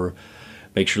for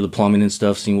make sure the plumbing and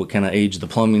stuff, seeing what kind of age the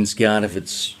plumbing's got, if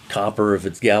it's copper, if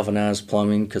it's galvanized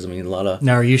plumbing, because I mean a lot of.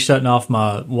 Now, are you shutting off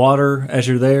my water as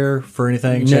you're there for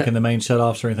anything, checking the main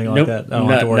shutoffs or anything like that? I don't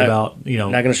have to worry about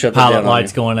not going to shut pilot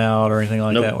lights going out or anything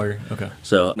like that. Okay.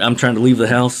 So I'm trying to leave the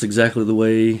house exactly the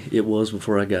way it was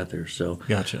before I got there. So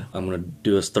gotcha. I'm going to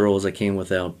do as thorough as I can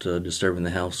without disturbing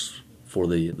the house for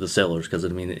the sellers, because I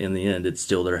mean in the end it's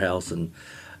still their house and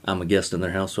I'm a guest in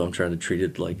their house, so I'm trying to treat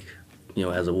it like.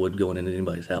 As I would going into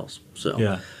anybody's house.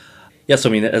 So so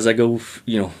I mean, as I go,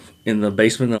 in the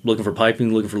basement, I'm looking for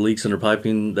piping, looking for leaks under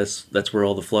piping. That's where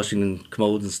all the flushing and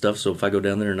commodes and stuff. So if I go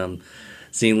down there and I'm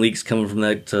seeing leaks coming from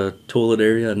that toilet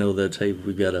area, I know that hey,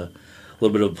 we've got a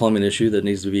little bit of a plumbing issue that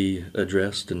needs to be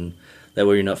addressed, and that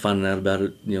way you're not finding out about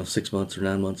it, 6 months or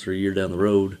 9 months or a year down the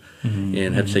road,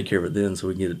 and have to take care of it then. So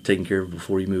we can get it taken care of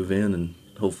before you move in, and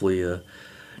hopefully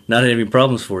not have any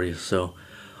problems for you. So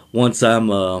once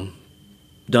I'm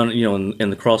done, in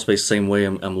the crawl space, same way.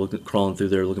 I'm crawling through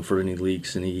there, looking for any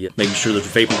leaks, making sure there's a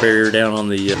vapor barrier down on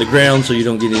the ground, so you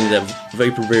don't get any of that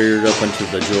vapor barrier up into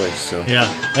the joist. So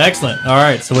excellent. All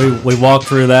right, so we walked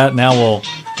through that. Now we'll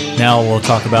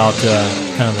talk about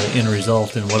kind of the end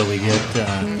result and what do we get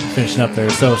finishing up there.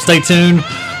 So stay tuned.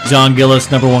 John Gillis,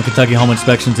 #1 Kentucky Home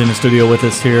Inspections, in the studio with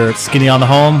us here at Skinny on the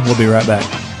Home. We'll be right back.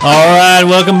 All right,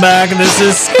 welcome back. This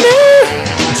is Skinny.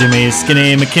 Jimmy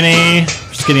Skinny McKinney.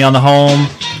 Skinny on the Home,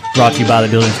 brought to you by the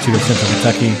Building Institute of Central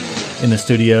Kentucky, in the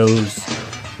studios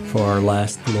for our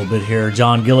last little bit here.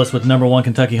 John Gillis with #1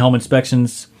 Kentucky Home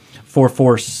Inspections,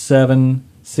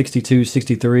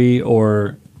 447-6263,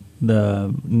 or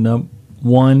the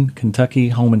one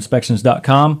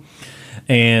KentuckyHomeInspections.com.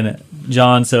 And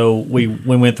John, so we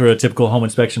went through a typical home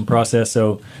inspection process.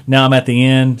 So now I'm at the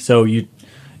end. So you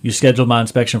scheduled my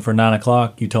inspection for 9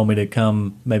 o'clock. You told me to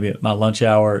come maybe at my lunch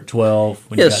hour at 12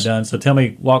 when you got done. So tell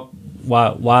me why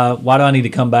do I need to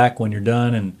come back when you're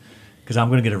done? And because I'm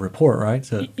going to get a report, right?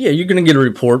 So you're going to get a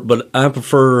report, but I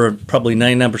prefer probably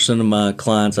 99% of my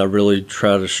clients. I really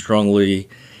try to strongly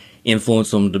influence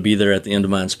them to be there at the end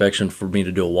of my inspection for me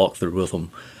to do a walkthrough with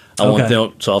them.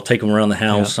 So I'll take them around the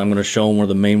house. I'm going to show them where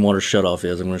the main water shutoff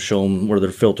is. I'm going to show them where their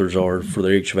filters are for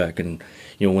their HVAC, and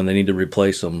when they need to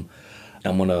replace them.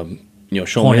 I'm going to,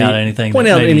 show point them out anything that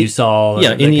maybe you saw.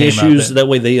 Any issues. That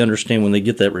way they understand when they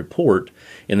get that report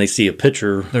and they see a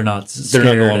picture. They're not scared.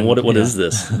 They're not going, what is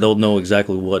this? They'll know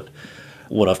exactly what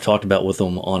I've talked about with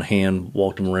them on hand,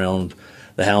 walked them around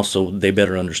the house, so they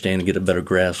better understand and get a better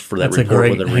grasp for that report.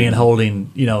 That's a great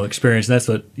hand-holding, experience. And that's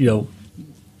what,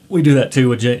 we do that too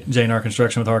with J&R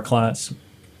Construction with our clients.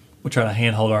 We try to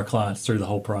handhold our clients through the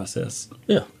whole process.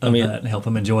 Yeah. And help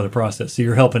them enjoy the process. So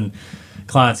you're helping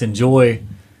clients enjoy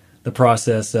the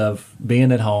process of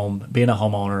being at home, being a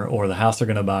homeowner, or the house they're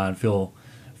going to buy, and feel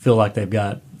like they've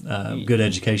got good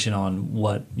education on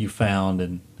what you found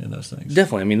and those things.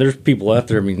 Definitely. I mean, there's people out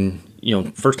there. I mean,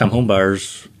 first-time home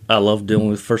buyers. I love dealing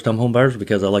with first-time home buyers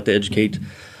because I like to educate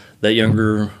that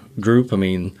younger group. I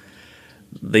mean,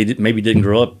 they maybe didn't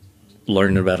grow up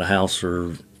learning about a house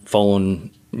or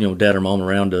following dad or mom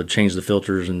around to change the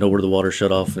filters and know where the water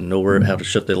shut off and know how to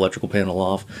shut the electrical panel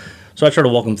off. So I try to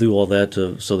walk them through all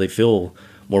that so they feel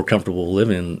more comfortable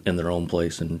living in their own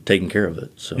place and taking care of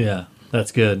it. So yeah,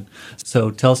 that's good.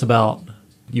 So tell us about,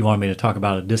 you wanted me to talk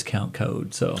about a discount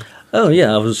code. So oh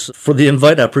yeah, for the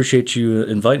invite. I appreciate you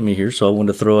inviting me here. So I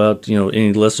wanted to throw out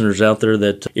any listeners out there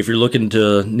that if you're looking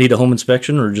to need a home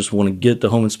inspection or just want to get the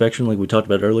home inspection, like we talked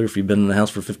about earlier, if you've been in the house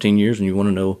for 15 years and you want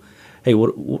to know, hey,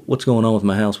 what's going on with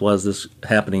my house? Why is this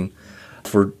happening?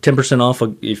 For 10% off,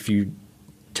 if you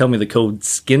tell me the code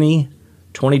SKINNY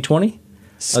 2020.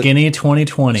 Skinny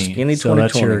 2020. Skinny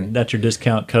 2020. So that's your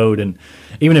discount code. And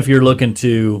even if you're looking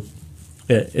to,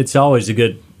 it's always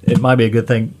it might be a good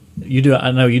thing.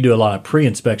 I know you do a lot of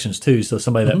pre-inspections too. So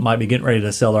somebody that might be getting ready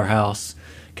to sell their house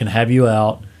can have you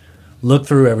out, look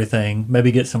through everything,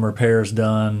 maybe get some repairs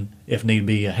done if need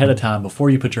be ahead of time before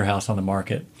you put your house on the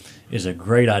market is a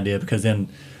great idea, because then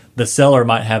the seller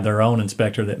might have their own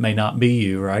inspector that may not be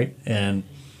you, right? And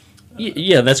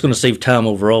yeah, that's going to save time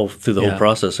overall through the whole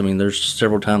process. I mean, there's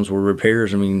several times where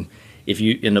repairs, I mean, if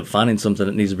you end up finding something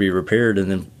that needs to be repaired and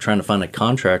then trying to find a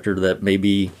contractor that may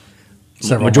be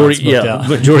majority of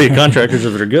contractors,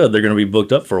 if they're good, they're going to be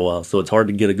booked up for a while. So it's hard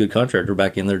to get a good contractor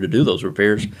back in there to do those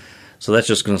repairs. So that's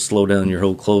just going to slow down your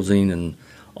whole closing and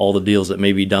all the deals that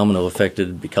may be domino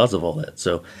affected because of all that.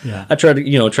 So I try to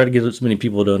get as many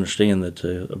people to understand that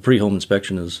a pre-home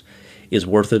inspection is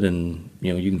worth it, and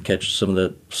you can catch some of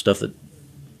that stuff that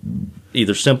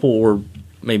either simple or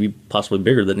maybe possibly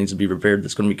bigger that needs to be repaired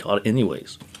that's going to be caught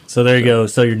anyways. So there you go.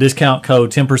 So your discount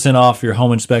code, 10% off your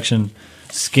home inspection,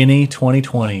 Skinny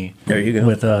 2020. There you go.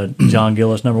 With John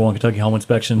Gillis, number one Kentucky Home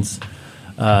Inspections.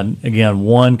 Again,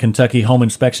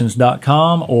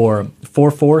 KentuckyHomeInspections.com or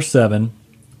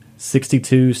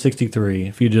 447-6263.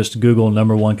 If you just Google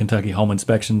number one Kentucky Home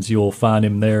Inspections, you'll find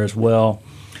him there as well.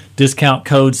 Discount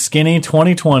code Skinny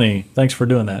 2020. Thanks for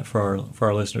doing that for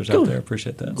our listeners out there.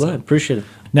 Appreciate that. Glad. Appreciate it.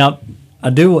 Now,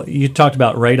 you talked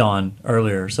about radon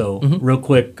earlier, so real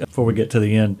quick before we get to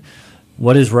the end,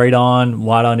 what is radon?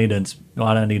 Why do I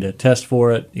need to test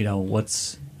for it?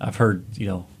 I've heard,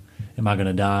 am I going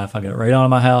to die if I get radon in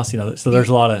my house? So there's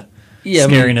a lot of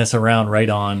scariness around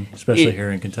radon, especially here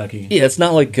in Kentucky. Yeah, it's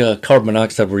not like carbon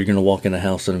monoxide where you're going to walk in a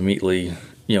house and immediately,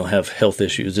 have health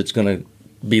issues. It's going to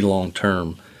be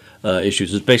long-term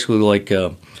issues. It's basically like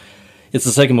it's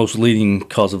the second most leading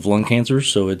cause of lung cancer.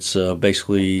 So it's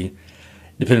basically,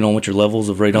 depending on what your levels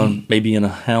of radon may be in a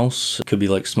house, it could be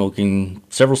like smoking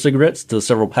several cigarettes to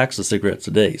several packs of cigarettes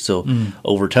a day. So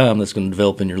over time, that's going to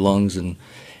develop in your lungs and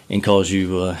cause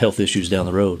you health issues down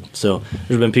the road. So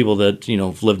there's been people that,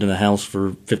 have lived in a house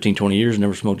for 15, 20 years,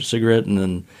 never smoked a cigarette, and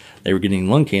then they were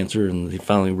getting lung cancer, and they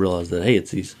finally realized that, hey,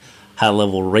 it's these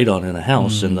high-level radon in a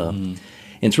house, and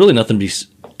it's really nothing to be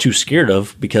too scared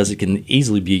of because it can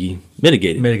easily be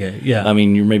mitigated. Yeah. I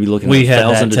mean, you're maybe looking at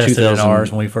 1,000 to 2,000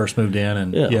 ours when we first moved in,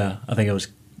 and I think it was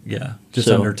just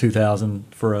under 2,000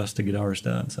 for us to get ours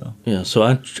done. So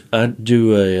so I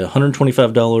do a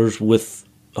 $125 with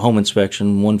a home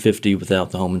inspection, $150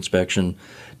 without the home inspection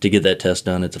to get that test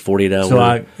done. It's a 48-hour. So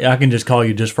I can just call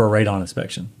you just for a radon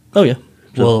inspection. Oh yeah.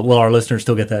 So, will our listeners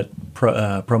still get that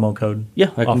promo code?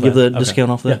 Yeah, I can give the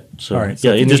discount off that. Yeah. So, all right.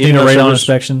 So you just need a radon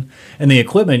inspection. And the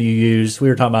equipment you use, we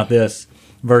were talking about this,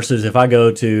 versus if I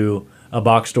go to a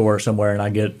box store somewhere and I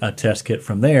get a test kit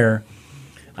from there,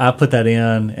 I put that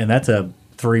in, and that's a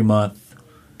 3-month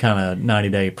kind of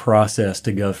 90-day process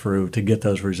to go through to get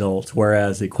those results.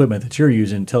 Whereas the equipment that you're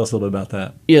using, tell us a little bit about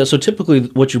that. Yeah, so typically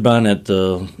what you're buying at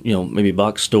the maybe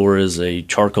box store is a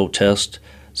charcoal test.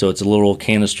 So it's a little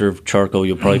canister of charcoal.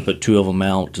 You'll probably put 2 of them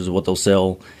out is what they'll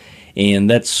sell. And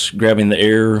that's grabbing the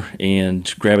air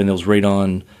and grabbing those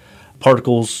radon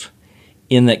particles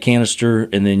in that canister,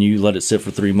 and then you let it sit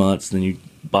for 3 months. Then you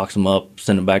box them up,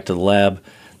 send them back to the lab.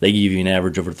 They give you an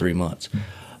average over 3 months.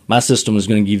 My system is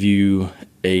going to give you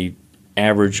a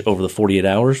average over the 48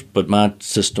 hours, but my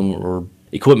system or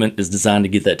equipment is designed to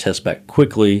get that test back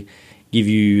quickly, give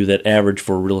you that average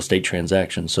for a real estate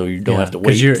transaction, so you don't have to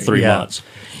wait 3 months.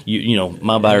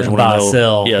 My buyers want to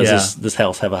know, does this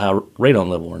house have a high radon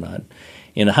level or not?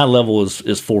 And a high level is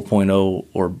 4.0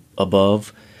 or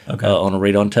above on a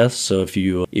radon test. So if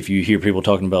you hear people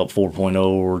talking about 4.0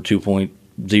 or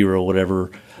 2.0,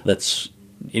 whatever, that's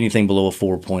anything below a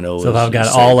 4.0. So if I've got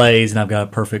is all A's and I've got a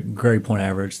perfect grade point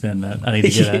average, then I need to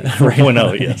get a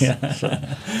 4.0, yes. Yeah. So,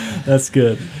 That's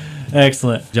good.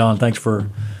 Excellent. John, thanks for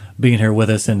being here with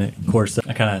us. And of course,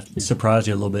 I kind of surprised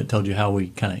you a little bit, told you how we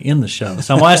kind of end the show.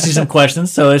 So I'm going to ask you some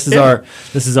questions. So this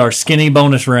is our skinny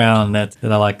bonus round that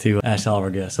I like to ask all of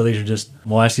our guests. So these are just,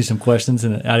 we'll ask you some questions,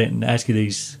 and I didn't ask you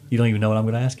these. You don't even know what I'm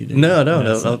going to ask you, do you? No.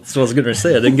 So, That's what I was going to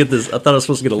say. I didn't get this. I thought I was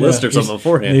supposed to get a list or something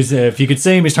beforehand. If you could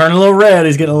see him, he's turning a little red.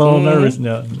 He's getting a little nervous.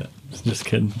 No, just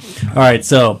kidding. All right,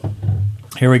 so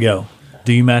here we go.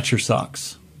 Do you match your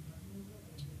socks?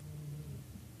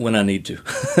 When I need to,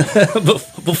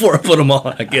 before I put them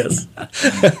on, I guess.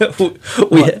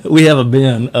 we have a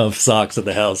bin of socks at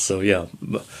the house, so yeah,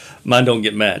 mine don't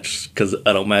get matched because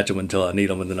I don't match them until I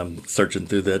need them, and then I'm searching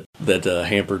through that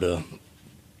hamper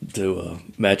to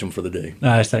match them for the day.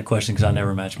 I asked that question because I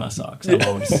never match my socks. I'm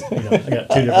always, I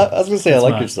got two different. I was going to say I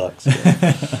like your socks.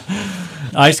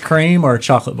 Ice cream or a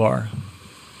chocolate bar?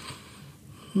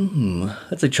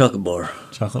 That's a chocolate bar.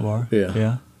 Chocolate bar.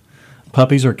 Yeah.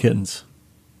 Puppies or kittens?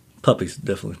 Puppies,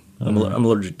 definitely. I'm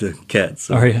allergic to cats.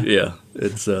 So, Are you? Yeah.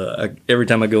 It's every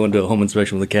time I go into a home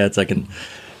inspection with the cats, I can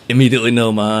immediately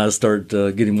know my eyes start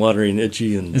getting watery and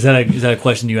itchy. And Is that a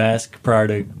question you ask prior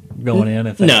to going in?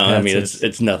 No, I mean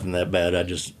it's nothing that bad. I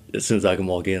just as soon as I can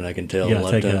walk in, I can tell. You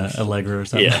gotta take a Allegra or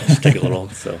something. Yeah, just take a little.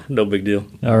 So no big deal.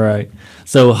 All right.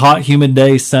 So hot, humid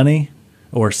day, sunny,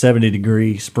 or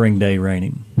 70-degree spring day,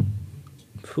 raining?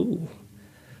 Ooh.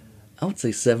 I would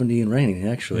say 70 and raining,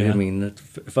 actually. Yeah. I mean,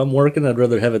 if I'm working, I'd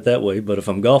rather have it that way. But if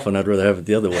I'm golfing, I'd rather have it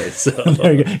the other way. So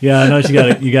There you go. Yeah, I know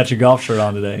you got your golf shirt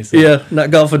on today. So. yeah, not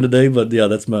golfing today, but yeah,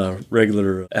 that's my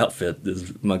regular outfit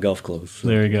is my golf clothes. So,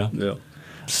 There you go. yeah.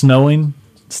 Snowing,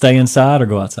 stay inside or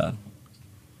go outside?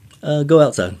 Go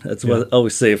outside. That's what I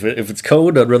always say. If it's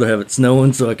cold, I'd rather have it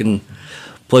snowing so I can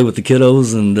play with the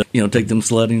kiddos and take them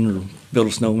sledding or build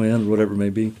a snowman or whatever it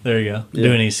may be. There you go. Yeah.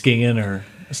 Do any skiing or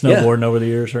snowboarding over the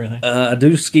years or anything? I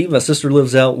do ski. My sister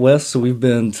lives out west, so we've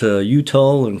been to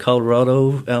Utah and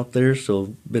Colorado out there.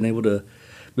 So been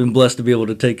blessed to be able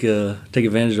to take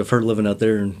advantage of her living out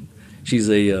there. And she's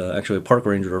actually a park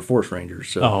ranger or a forest ranger.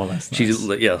 So that's nice. She's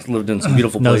lived in some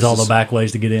beautiful Knows places. all the back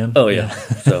ways to get in. Oh yeah.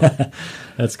 So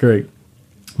That's great.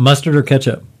 Mustard or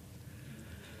ketchup?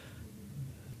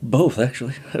 both,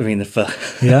 actually. I mean, if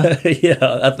Yeah?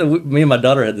 yeah, me and my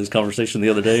daughter had this conversation the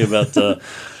other day about.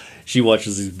 She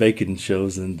watches these bacon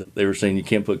shows, and they were saying you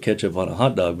can't put ketchup on a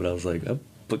hot dog. But I was like, I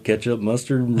put ketchup,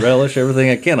 mustard, relish, everything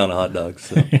I can on a hot dog.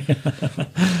 So.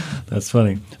 That's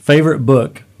funny. Favorite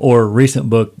book or recent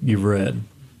book you've read?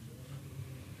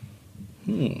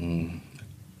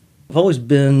 I've always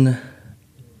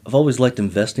liked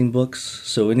investing books.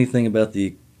 So anything about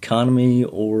the economy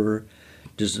or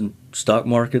just stock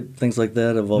market, things like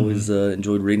that, I've always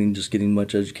enjoyed reading, just getting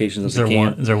much education as I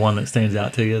can. Is there one that stands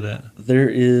out to you? That There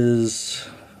is.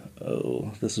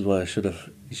 Oh, this is why you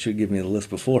should give me the list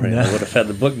beforehand. I would have had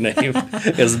the book name.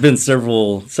 It's been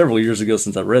several years ago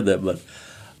since I read that, but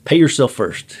Pay Yourself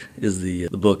First is the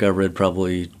book I read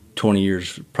probably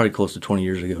close to 20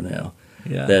 years ago now.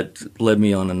 Yeah. That led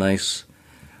me on a nice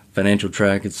financial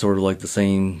track. It's sort of like the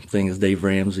same thing as Dave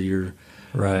Ramsey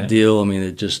right. deal. I mean,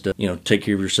 it just take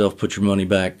care of yourself, put your money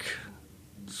back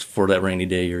for that rainy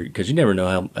day, because you never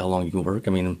know how long you can work.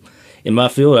 I mean, in my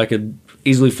field, I could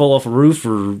easily fall off a roof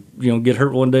or get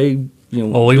hurt one day.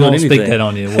 Well, we won't speak that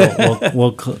on you.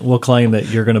 We'll claim that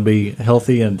you're going to be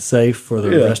healthy and safe for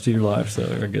the rest of your life. So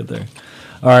we're good there.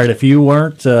 All right. If you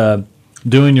weren't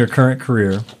doing your current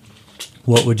career,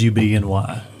 what would you be and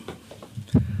why?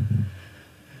 I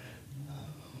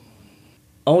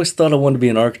always thought I wanted to be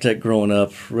an architect growing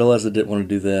up. Realized I didn't want to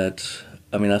do that.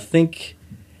 I mean, I think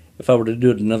if I were to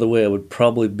do it another way, I would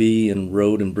probably be in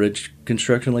road and bridge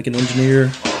construction, like an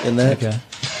engineer in that. Okay.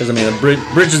 Because, I mean,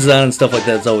 bridge design and stuff like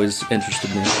that has always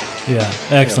interested me. Yeah,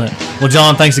 excellent. Well,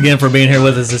 John, thanks again for being here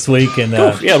with us this week. And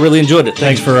Yeah, really enjoyed it.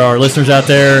 thanks for our listeners out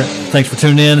there. Thanks for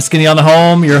tuning in. Skinny on the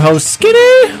Home, your host,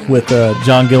 Skinny, with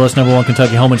John Gillis, #1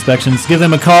 Kentucky Home Inspections. Give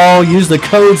them a call. Use the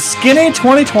code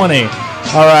SKINNY2020.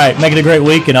 All right, make it a great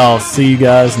week, and I'll see you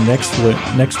guys next week.